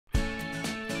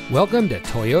Welcome to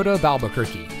Toyota of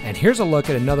Albuquerque, and here's a look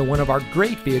at another one of our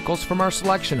great vehicles from our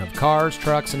selection of cars,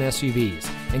 trucks, and SUVs,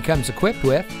 and comes equipped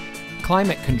with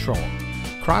climate control,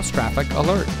 cross-traffic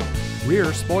alert,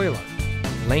 rear spoiler,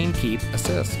 lane keep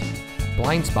assist,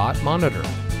 blind spot monitor,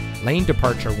 lane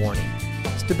departure warning,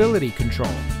 stability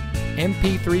control,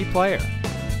 MP3 player,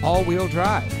 all-wheel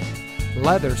drive,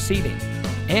 leather seating,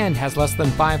 and has less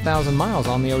than 5,000 miles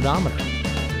on the odometer.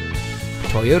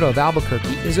 Toyota of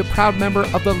Albuquerque is a proud member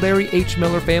of the Larry H.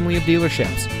 Miller family of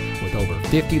dealerships. With over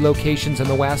 50 locations in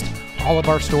the West, all of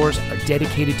our stores are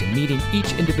dedicated to meeting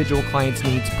each individual client's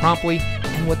needs promptly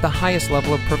and with the highest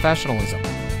level of professionalism.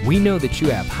 We know that you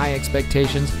have high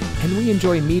expectations, and we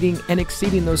enjoy meeting and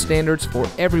exceeding those standards for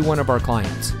every one of our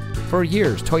clients. For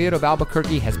years, Toyota of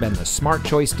Albuquerque has been the smart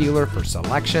choice dealer for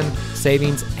selection,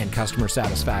 savings, and customer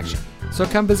satisfaction. So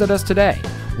come visit us today.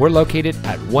 We're located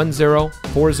at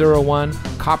 10401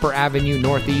 Copper Avenue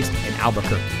Northeast in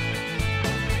Albuquerque.